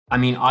I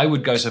mean, I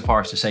would go so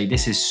far as to say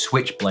this is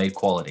switchblade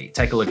quality.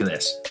 Take a look at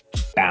this.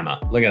 Bammer,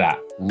 look at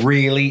that.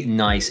 Really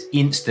nice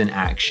instant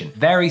action.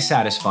 Very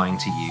satisfying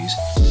to use.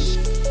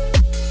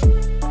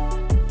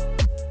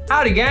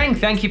 Howdy gang,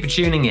 thank you for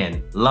tuning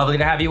in. Lovely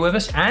to have you with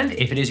us, and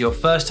if it is your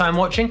first time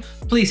watching,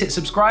 please hit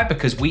subscribe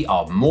because we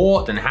are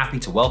more than happy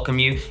to welcome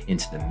you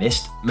into the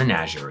Mist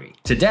Menagerie.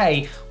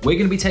 Today, we're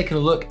gonna be taking a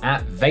look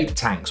at vape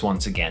tanks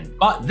once again,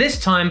 but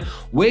this time,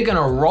 we're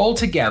gonna roll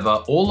together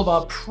all of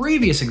our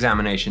previous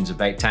examinations of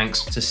vape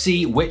tanks to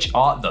see which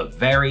are the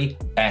very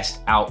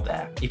best out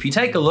there. If you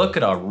take a look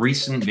at our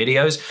recent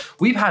videos,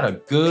 we've had a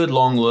good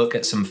long look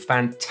at some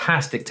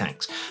fantastic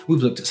tanks.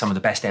 We've looked at some of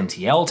the best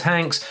MTL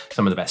tanks,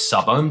 some of the best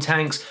Sub-Ohm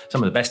tanks,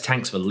 some of the best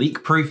tanks for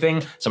leak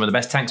proofing, some of the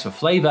best tanks for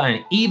flavor,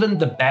 and even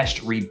the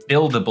best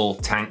rebuildable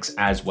tanks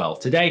as well.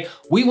 Today,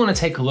 we want to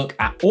take a look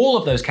at all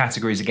of those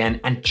categories again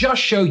and just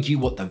show you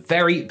what the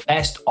very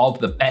best of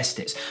the best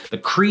is. The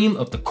cream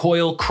of the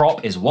coil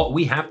crop is what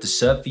we have to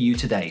serve for you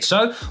today.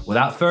 So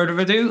without further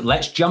ado,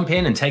 let's jump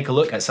in and take a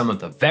look at some of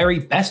the very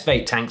best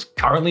vape tanks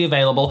currently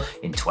available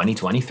in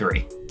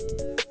 2023.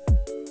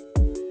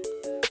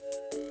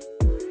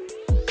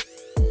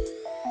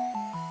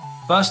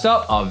 First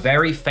up, our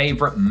very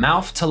favorite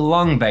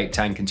mouth-to-lung vape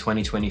tank in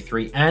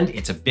 2023, and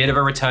it's a bit of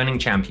a returning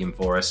champion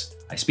for us.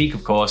 I speak,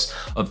 of course,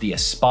 of the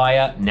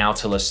Aspire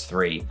Nautilus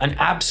 3, an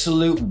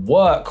absolute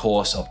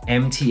workhorse of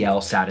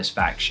MTL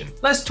satisfaction.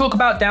 Let's talk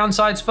about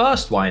downsides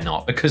first, why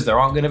not? Because there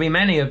aren't going to be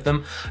many of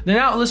them. The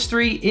Nautilus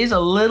 3 is a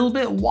little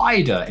bit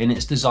wider in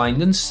its design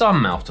than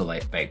some mouth-to-lung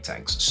vape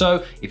tanks.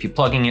 So if you're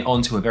plugging it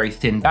onto a very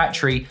thin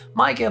battery,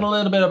 might get a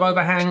little bit of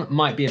overhang,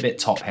 might be a bit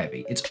top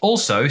heavy. It's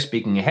also,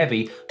 speaking of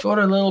heavy, got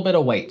a little bit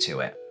of weight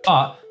to it.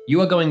 But you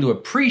are going to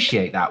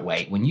appreciate that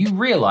weight when you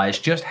realize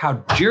just how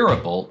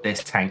durable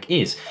this tank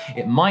is.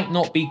 It might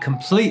not be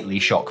completely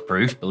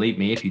shockproof, believe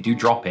me, if you do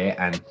drop it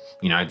and,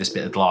 this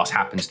bit of glass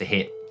happens to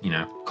hit,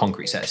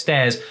 concrete set of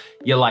stairs,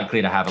 you're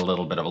likely to have a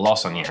little bit of a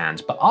loss on your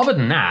hands. But other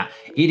than that,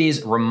 it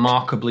is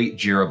remarkably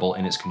durable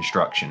in its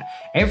construction.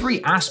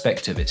 Every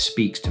aspect of it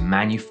speaks to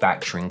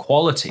manufacturing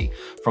quality.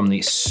 From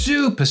the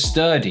super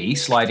sturdy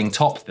sliding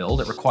top fill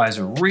that requires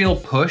a real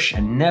push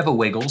and never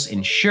wiggles,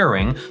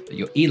 ensuring that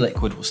your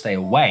e-liquid will stay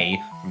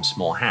away from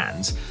small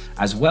hands,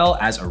 as well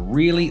as a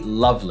really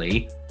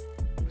lovely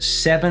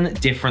 7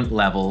 different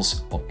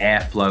levels of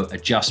airflow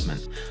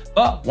adjustment.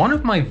 But one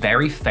of my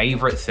very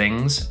favorite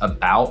things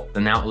about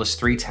the Nautilus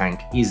 3 tank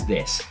is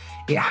this.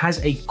 It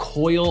has a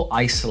coil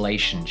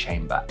isolation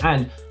chamber,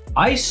 and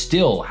I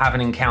still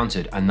haven't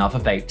encountered another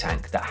vape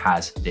tank that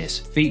has this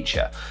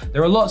feature.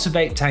 There are lots of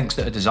vape tanks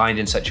that are designed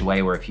in such a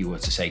way where if you were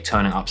to say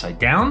turn it upside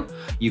down,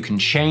 you can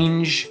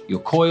change your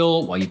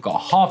coil while you've got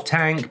a half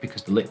tank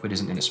because the liquid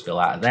isn't going to spill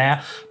out of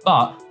there.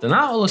 But the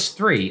Nautilus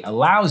 3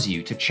 allows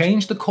you to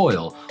change the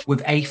coil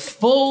with a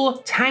full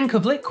tank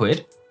of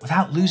liquid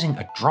without losing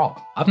a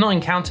drop. I've not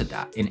encountered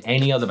that in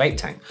any other vape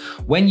tank.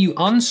 When you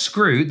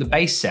unscrew the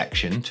base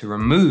section to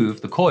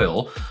remove the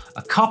coil,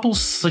 a couple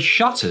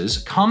shutters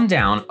come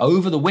down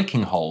over the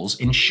wicking holes,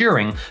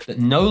 ensuring that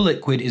no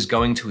liquid is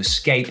going to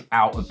escape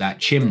out of that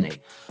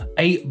chimney.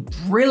 A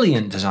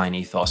brilliant design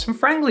ethos, and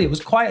frankly, it was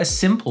quite a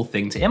simple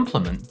thing to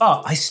implement,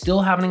 but I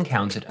still haven't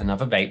encountered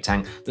another vape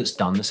tank that's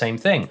done the same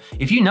thing.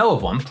 If you know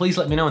of one, please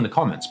let me know in the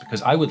comments,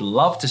 because I would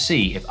love to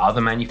see if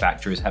other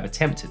manufacturers have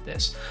attempted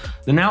this.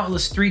 The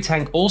Nautilus 3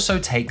 tank also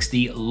takes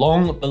the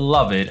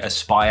long-beloved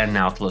Aspire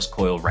Nautilus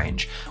coil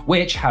range,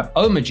 which have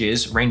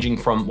ohmages ranging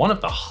from one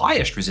of the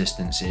highest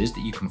resistances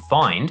that you can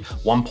find,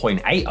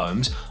 1.8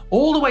 ohms,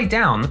 all the way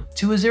down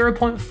to a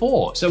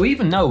 0.4. So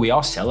even though we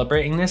are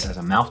celebrating this as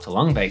a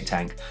mouth-to-lung vape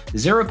tank, the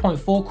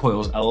 0.4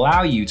 coils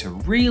allow you to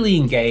really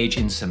engage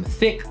in some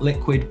thick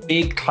liquid,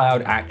 big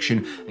cloud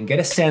action and get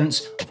a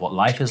sense of what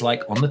life is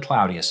like on the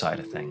cloudier side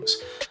of things.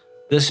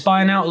 The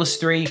Aspire Nautilus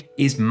 3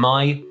 is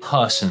my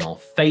personal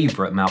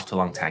favorite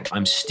mouth-to-lung tank.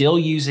 I'm still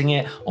using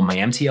it on my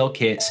MTL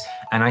kits,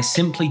 and I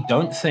simply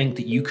don't think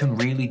that you can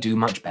really do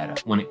much better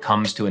when it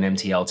comes to an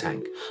MTL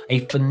tank. A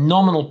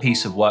phenomenal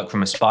piece of work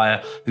from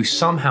Aspire, who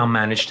somehow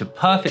managed to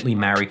perfectly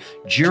marry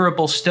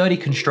durable, sturdy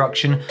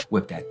construction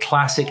with their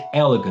classic,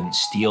 elegant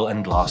steel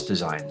and glass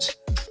designs.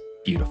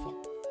 Beautiful.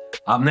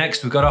 Up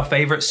next, we've got our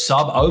favorite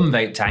Sub-Ohm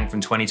vape tank from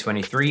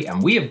 2023,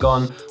 and we have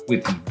gone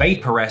with the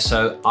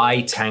Vaporesso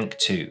iTank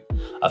 2,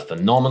 a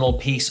phenomenal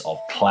piece of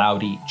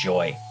cloudy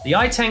joy. The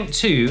iTank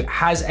 2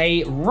 has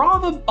a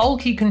rather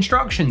bulky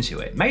construction to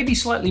it, maybe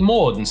slightly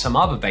more than some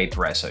other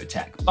Vaporesso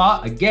tech,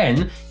 but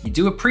again, you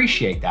do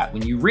appreciate that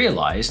when you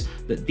realize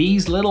that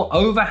these little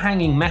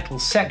overhanging metal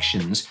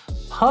sections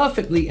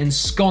perfectly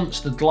ensconce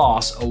the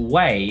glass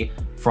away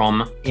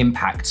from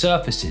impact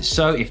surfaces.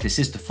 So if this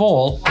is to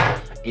fall,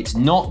 it's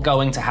not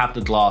going to have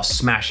the glass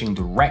smashing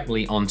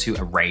directly onto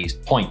a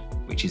raised point,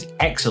 which is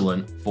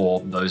excellent for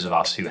those of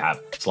us who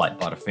have slight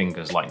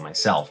butterfingers like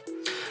myself.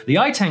 The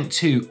iTank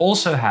 2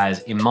 also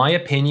has, in my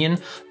opinion,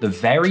 the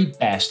very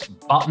best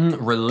button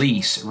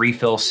release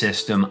refill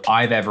system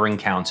I've ever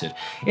encountered.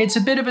 It's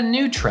a bit of a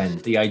new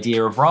trend, the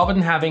idea of rather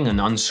than having an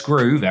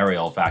unscrew, very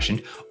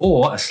old-fashioned,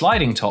 or a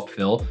sliding top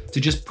fill, to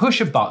just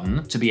push a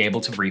button to be able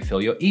to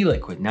refill your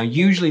e-liquid. Now,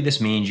 usually this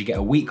means you get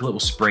a weak little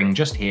spring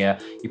just here,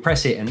 you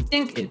press it and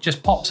dink, it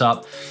just pops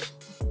up.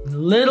 A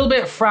little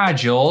bit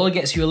fragile, it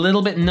gets you a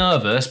little bit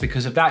nervous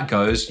because if that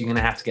goes, you're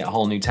gonna have to get a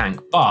whole new tank.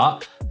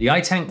 But the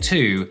iTank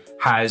 2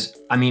 has,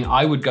 I mean,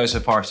 I would go so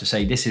far as to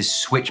say this is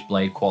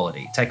switchblade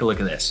quality. Take a look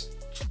at this.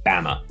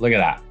 Bammer, look at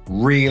that.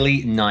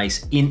 Really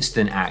nice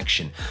instant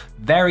action.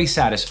 Very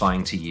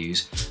satisfying to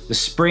use. The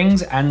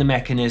springs and the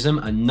mechanism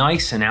are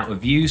nice and out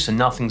of view, so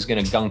nothing's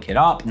gonna gunk it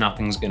up,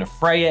 nothing's gonna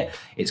fray it.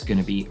 It's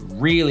gonna be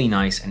really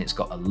nice and it's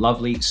got a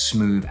lovely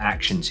smooth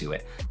action to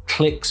it.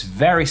 Clicks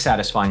very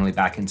satisfyingly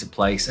back into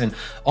place, and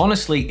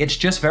honestly, it's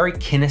just very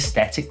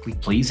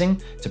kinesthetically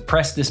pleasing. To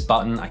press this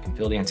button, I can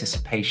feel the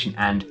anticipation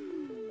and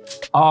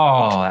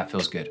oh, that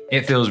feels good.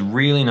 It feels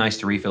really nice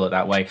to refill it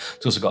that way.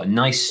 It's also got a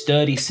nice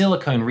sturdy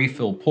silicone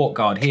refill port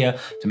guard here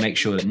to make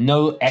sure that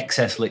no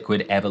excess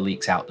liquid ever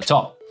leaks out the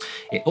top.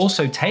 It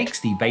also takes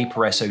the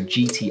Vaporesso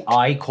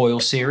GTI coil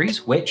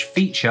series, which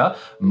feature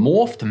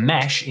morphed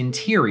mesh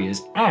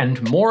interiors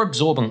and more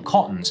absorbent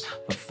cottons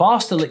for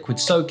faster liquid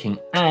soaking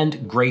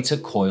and greater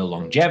coil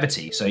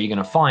longevity. So you're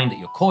gonna find that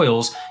your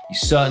coils, you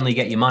certainly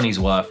get your money's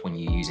worth when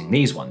you're using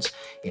these ones.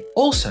 It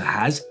also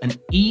has an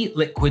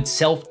e-liquid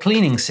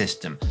self-cleaning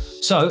system.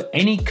 So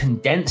any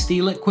condensed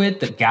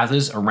e-liquid that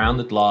gathers around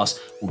the glass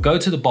will go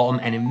to the bottom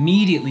and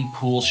immediately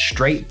pool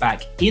straight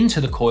back into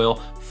the coil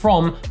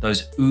from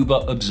those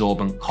uber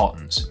absorbent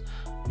cottons.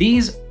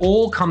 These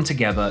all come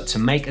together to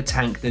make a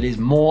tank that is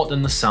more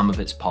than the sum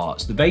of its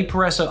parts. The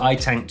Vaporesso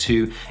iTank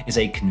 2 is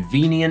a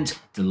convenient,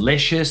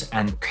 delicious,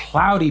 and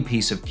cloudy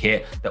piece of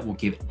kit that will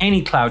give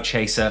any cloud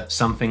chaser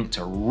something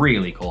to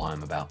really call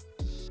home about.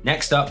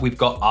 Next up, we've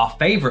got our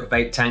favorite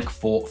vape tank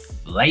for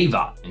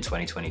flavor in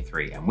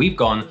 2023, and we've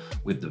gone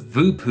with the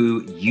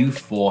Voopoo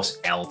U-Force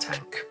L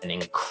tank, an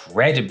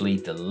incredibly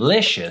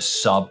delicious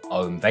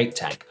sub-ohm vape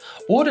tank.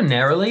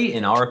 Ordinarily,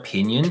 in our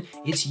opinion,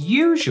 it's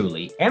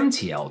usually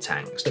MTL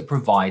tanks that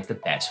provide the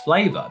best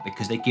flavor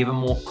because they give a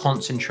more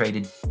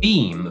concentrated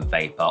beam of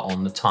vapor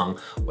on the tongue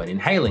when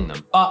inhaling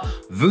them. But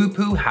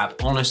Voopoo have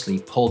honestly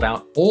pulled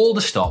out all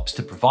the stops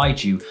to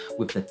provide you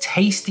with the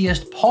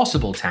tastiest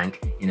possible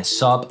tank in a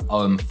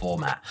sub-ohm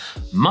format.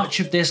 Much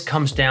of this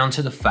comes down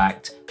to the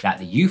fact that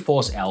the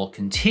U-Force L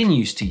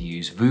continues to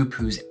use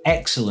Voopoo's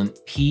excellent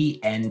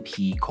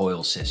PNP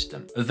coil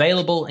system.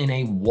 Available in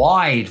a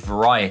wide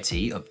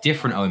variety of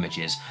different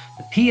ohmages,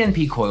 the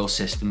PNP coil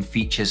system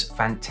features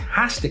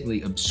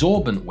fantastically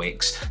absorbent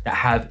wicks that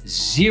have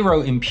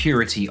zero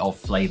impurity of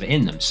flavor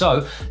in them.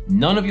 So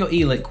none of your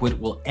e-liquid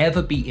will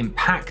ever be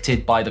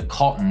impacted by the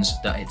cottons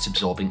that it's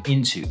absorbing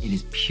into. It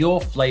is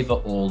pure flavor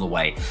all the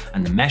way.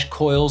 And the mesh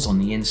coils on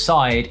the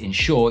inside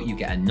ensure you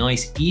get a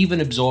nice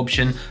even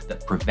absorption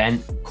that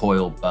prevents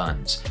coil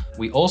burns.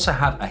 We also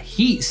have a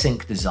heat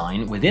sink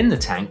design within the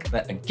tank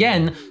that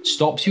again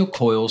stops your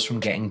coils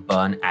from getting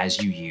burned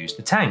as you use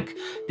the tank.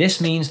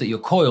 This means that your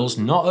coils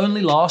not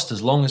only last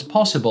as long as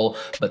possible,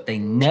 but they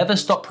never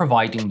stop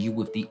providing you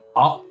with the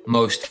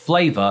utmost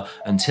flavor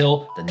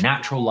until the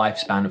natural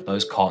lifespan of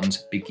those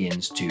cottons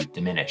begins to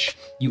diminish.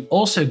 You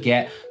also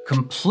get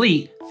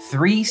complete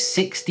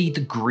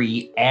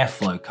 360-degree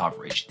airflow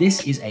coverage.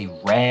 This is a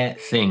rare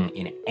thing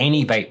in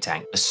any vape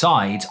tank,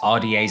 besides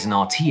RDAs and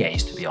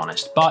RTAs, to be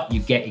honest, but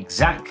you get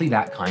exactly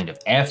that kind of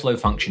airflow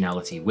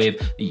functionality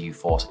with the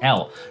U-Force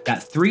L. That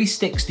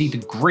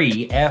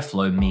 360-degree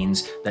airflow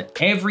means that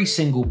every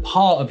single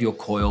part of your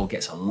coil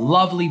gets a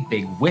lovely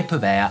big whip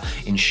of air,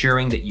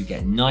 ensuring that you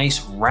get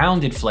nice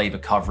rounded flavor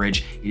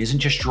coverage. It isn't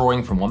just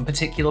drawing from one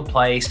particular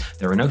place.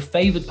 There are no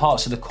favored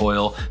parts of the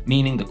coil,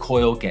 meaning the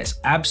coil gets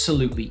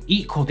absolutely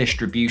equal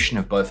distribution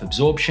of both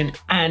absorption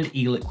and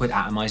e-liquid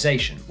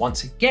atomization,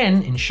 once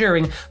again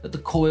ensuring that the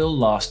coil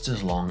lasts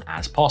as long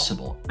as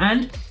possible.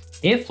 And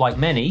if, like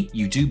many,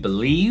 you do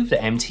believe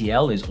that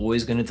MTL is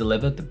always going to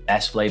deliver the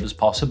best flavors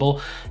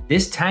possible,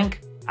 this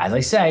tank, as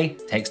I say,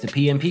 takes the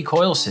PNP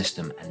coil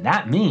system, and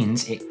that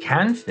means it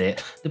can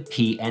fit the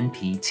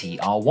PNP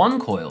TR1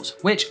 coils,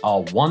 which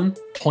are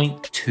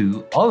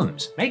 1.2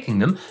 ohms, making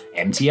them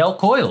MTL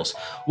coils.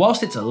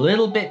 Whilst it's a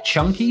little bit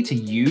chunky to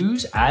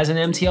use as an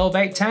MTL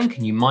vape tank,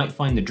 and you might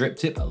find the drip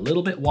tip a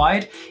little bit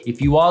wide, if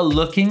you are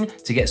looking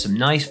to get some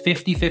nice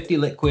 50-50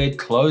 liquid,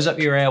 close up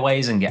your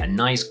airways, and get a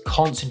nice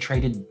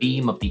concentrated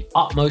beam of the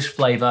utmost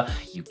flavor,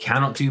 you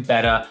cannot do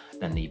better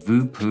than the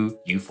Voopoo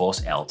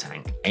U-Force L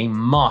tank, a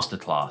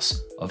masterclass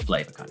of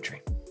flavor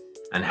country.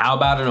 And how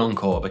about an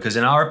encore? Because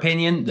in our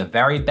opinion, the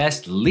very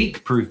best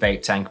leak-proof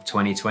vape tank of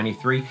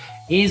 2023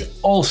 is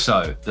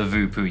also the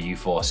Voopoo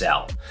U-Force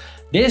L.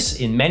 This,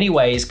 in many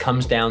ways,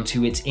 comes down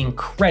to its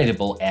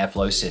incredible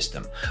airflow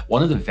system.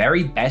 One of the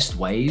very best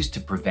ways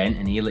to prevent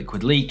an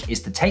e-liquid leak is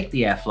to take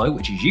the airflow,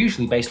 which is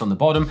usually based on the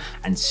bottom,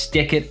 and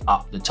stick it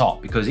up the top,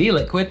 because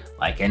e-liquid,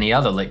 like any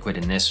other liquid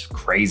in this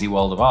crazy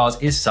world of ours,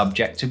 is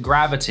subject to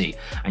gravity.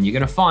 And you're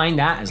gonna find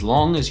that as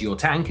long as your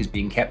tank is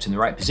being kept in the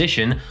right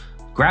position,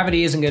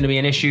 gravity isn't going to be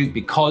an issue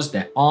because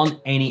there aren't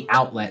any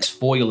outlets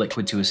for your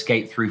liquid to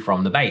escape through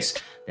from the base.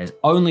 There's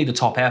only the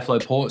top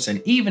airflow ports, and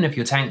even if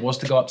your tank was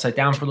to go upside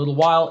down for a little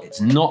while,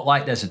 it's not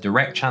like there's a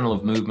direct channel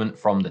of movement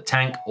from the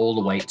tank all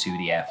the way to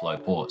the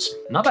airflow ports.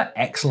 Another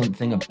excellent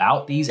thing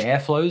about these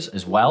airflows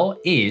as well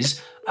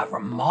is a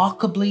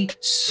remarkably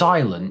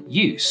silent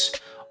use.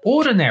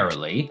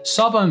 Ordinarily,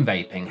 sub-ohm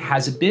vaping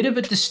has a bit of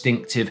a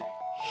distinctive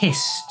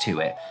hiss to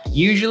it.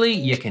 Usually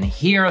you can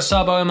hear a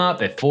sub-ohmer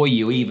before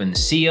you even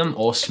see them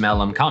or smell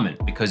them coming,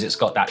 because it's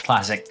got that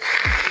classic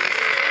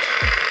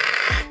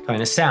kind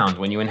of sound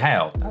when you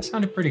inhale. That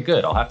sounded pretty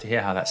good. I'll have to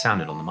hear how that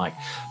sounded on the mic.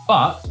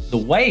 But the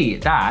way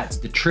that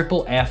the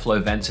triple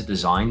airflow vents are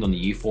designed on the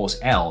U-Force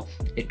L,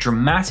 it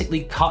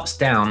dramatically cuts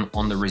down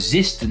on the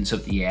resistance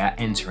of the air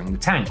entering the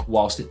tank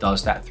whilst it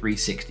does that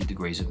 360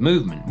 degrees of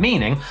movement.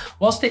 Meaning,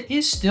 whilst it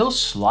is still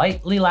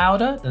slightly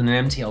louder than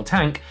an MTL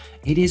tank,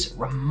 it is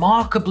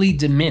remarkably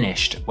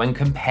diminished when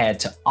compared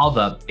to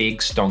other big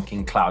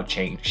stonking cloud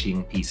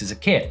changing pieces of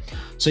kit.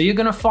 So you're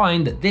gonna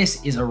find that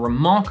this is a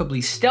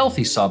remarkably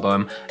stealthy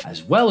sub-ohm,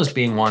 as well as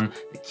being one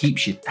that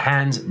keeps your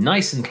hands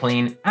nice and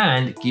clean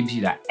and gives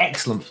you that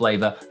excellent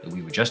flavor that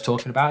we were just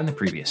talking about in the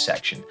previous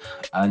section.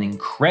 An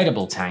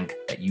incredible tank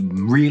that you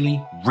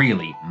really,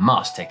 really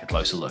must take a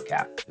closer look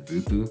at, the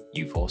Voopoo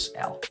U-Force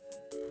L.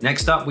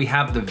 Next up, we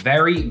have the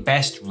very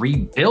best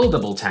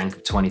rebuildable tank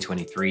of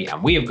 2023,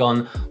 and we have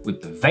gone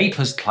with the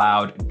Vaperz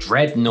Cloud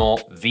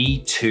Dreadnought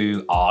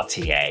V2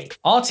 RTA.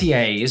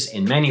 RTAs,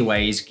 in many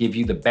ways, give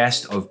you the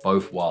best of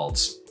both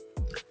worlds.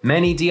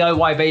 Many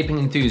DIY vaping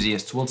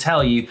enthusiasts will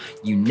tell you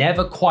you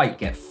never quite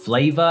get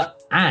flavor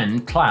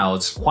and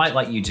clouds quite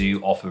like you do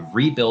off of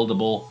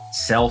rebuildable,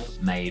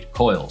 self-made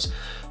coils.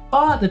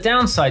 But the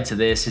downside to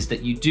this is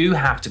that you do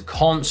have to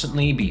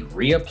constantly be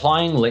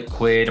reapplying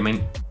liquid. I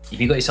mean, if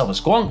you got yourself a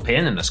squonk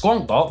pin and a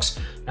squonk box,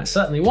 that's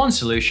certainly one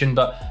solution,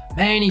 but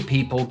many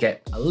people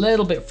get a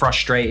little bit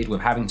frustrated with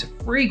having to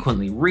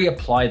frequently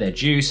reapply their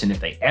juice, and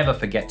if they ever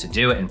forget to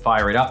do it and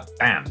fire it up,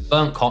 bam,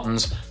 burnt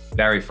cottons,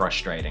 very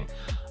frustrating.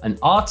 An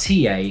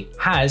RTA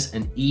has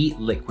an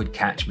e-liquid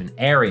catchment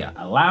area,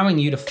 allowing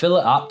you to fill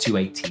it up to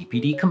a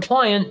TPD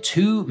compliant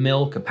 2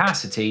 ml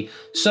capacity,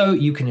 so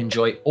you can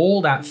enjoy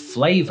all that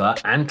flavor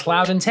and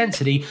cloud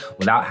intensity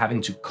without having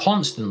to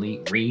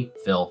constantly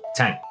refill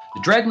the tank.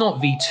 The Dreadnought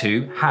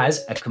V2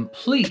 has a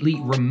completely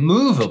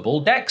removable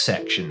deck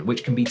section,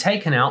 which can be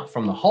taken out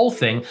from the whole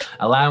thing,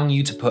 allowing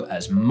you to put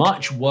as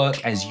much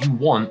work as you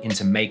want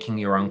into making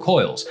your own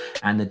coils.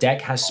 And the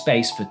deck has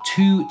space for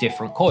 2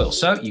 different coils.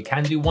 So you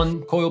can do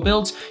 1 coil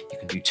builds, you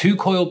can do 2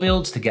 coil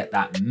builds to get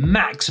that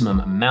maximum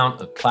amount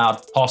of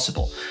cloud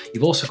possible.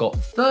 You've also got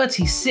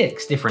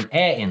 36 different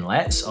air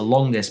inlets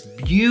along this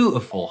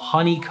beautiful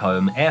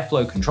honeycomb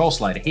airflow control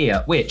slider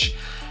here, which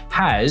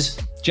has,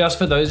 just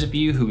for those of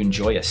you who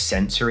enjoy a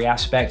sensory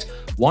aspect,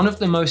 one of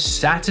the most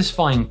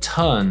satisfying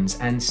turns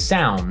and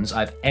sounds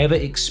I've ever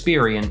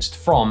experienced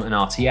from an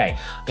RTA.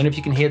 I don't know if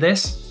you can hear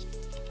this.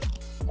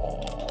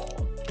 Oh,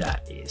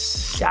 that is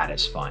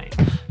satisfying.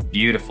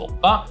 Beautiful.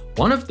 But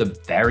one of the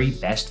very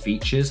best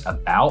features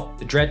about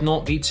the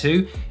Dreadnought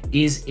V2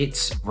 is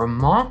its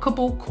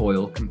remarkable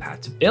coil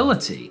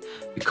compatibility,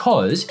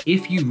 because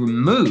if you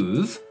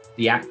remove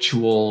the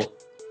actual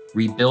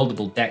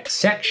rebuildable deck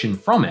section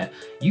from it,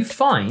 you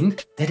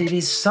find that it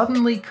is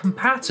suddenly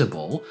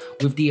compatible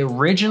with the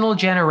original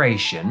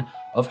generation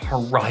of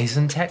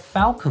Horizon Tech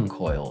Falcon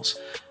coils.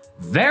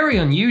 Very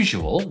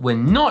unusual, we're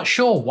not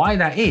sure why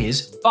that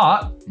is,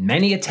 but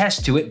many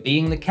attest to it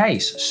being the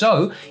case.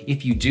 So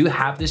if you do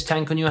have this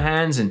tank on your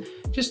hands and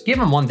just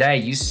given one day,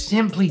 you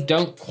simply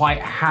don't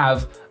quite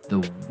have the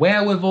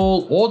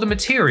wherewithal or the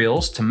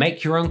materials to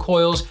make your own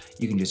coils,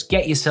 you can just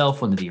get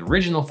yourself one of the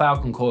original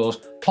Falcon coils,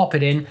 pop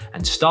it in,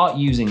 and start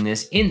using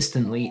this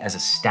instantly as a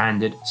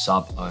standard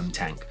sub-ohm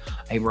tank.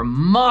 A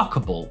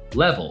remarkable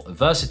level of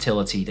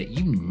versatility that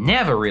you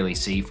never really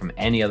see from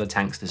any other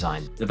tank's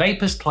design. The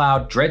Vaperz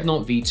Cloud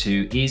Dreadnought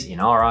V2 is,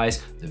 in our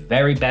eyes, the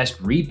very best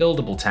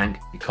rebuildable tank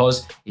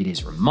because it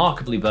is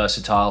remarkably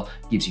versatile,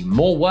 gives you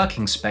more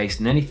working space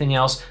than anything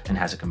else, and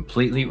has a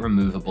completely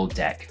removable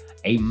deck.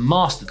 A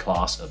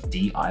masterclass of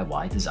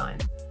DIY design.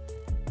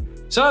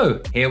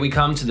 So here we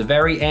come to the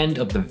very end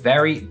of the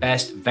very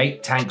best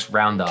vape tanks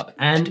roundup,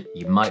 and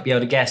you might be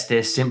able to guess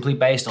this simply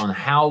based on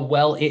how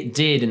well it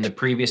did in the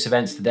previous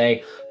events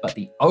today, but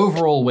the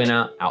overall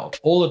winner out of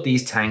all of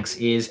these tanks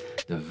is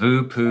the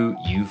Voopoo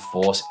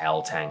U-Force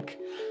L tank.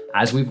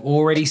 As we've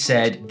already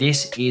said,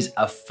 this is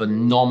a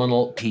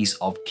phenomenal piece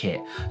of kit.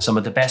 Some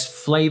of the best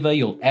flavor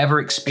you'll ever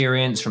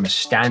experience from a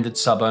standard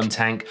Sub-Ohm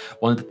tank,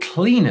 one of the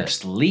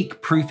cleanest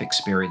leak-proof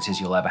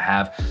experiences you'll ever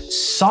have,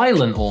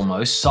 silent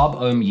almost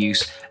Sub-Ohm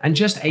use, and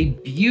just a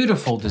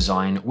beautiful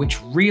design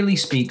which really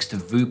speaks to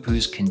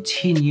Voopoo's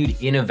continued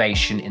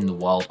innovation in the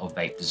world of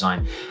vape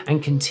design.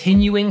 And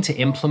continuing to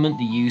implement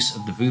the use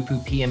of the Voopoo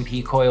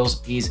PMP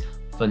coils is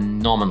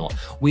phenomenal.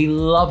 We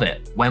love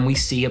it when we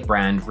see a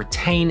brand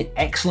retain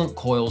excellent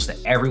coils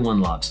that everyone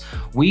loves.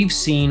 We've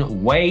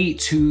seen way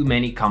too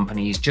many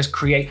companies just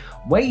create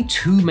way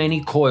too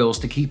many coils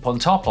to keep on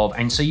top of,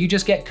 and so you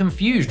just get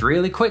confused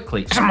really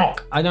quickly.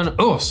 I don't know,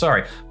 oh,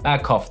 sorry,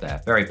 bad cough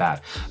there, very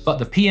bad. But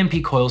the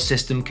PMP coil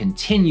system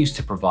continues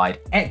to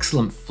provide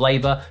excellent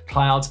flavor,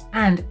 clouds,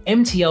 and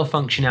MTL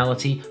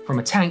functionality from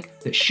a tank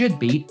that should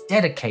be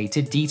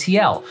dedicated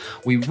DTL.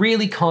 We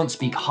really can't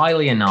speak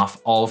highly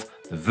enough of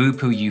the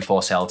Voopoo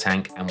U4Cell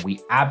tank, and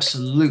we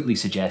absolutely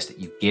suggest that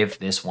you give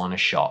this one a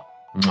shot.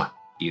 Mwah,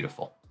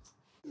 beautiful.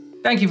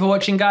 Thank you for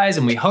watching, guys,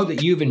 and we hope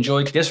that you've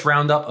enjoyed this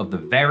roundup of the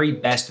very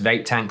best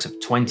vape tanks of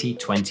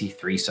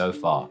 2023 so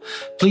far.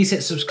 Please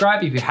hit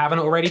subscribe if you haven't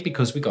already,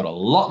 because we got a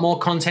lot more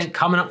content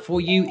coming up for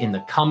you in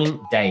the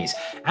coming days.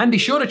 And be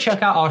sure to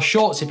check out our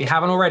shorts if you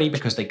haven't already,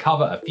 because they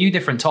cover a few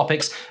different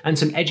topics and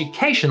some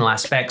educational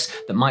aspects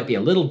that might be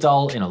a little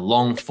dull in a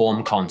long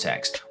form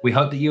context. We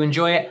hope that you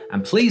enjoy it,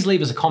 and please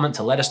leave us a comment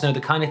to let us know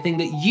the kind of thing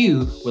that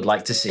you would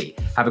like to see.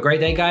 Have a great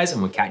day, guys,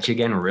 and we'll catch you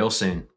again real soon.